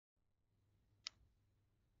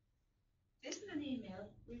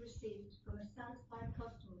we received from a satisfied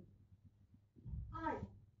customer. Hi,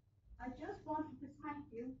 I just wanted to thank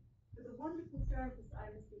you for the wonderful service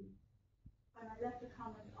I received when I left a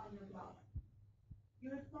comment on your blog.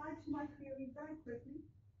 You replied to my query very quickly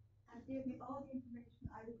and gave me all the information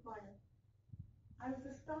I required. I was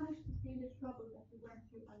astonished to see the trouble that you went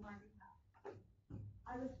through on my behalf.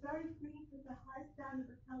 I was very pleased with the high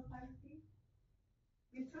standard of help I received.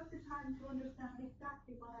 You took the time to understand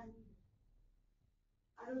exactly what I needed.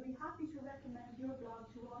 I will be happy to recommend your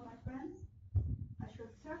blog to all my friends. I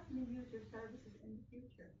shall certainly use your services in the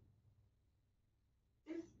future.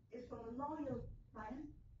 This is from a loyal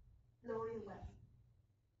client, Gloria West.